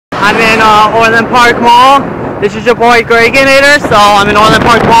I'm in Orland Park Mall. This is your boy Graeginator, so I'm in Orland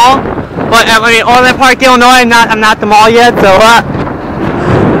Park Mall. But I mean Orland Park Illinois. I'm not the mall yet, so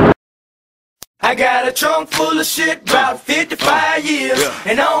I got a trunk full of shit, about 55 years,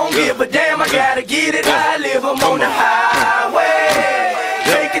 and I don't give a damn.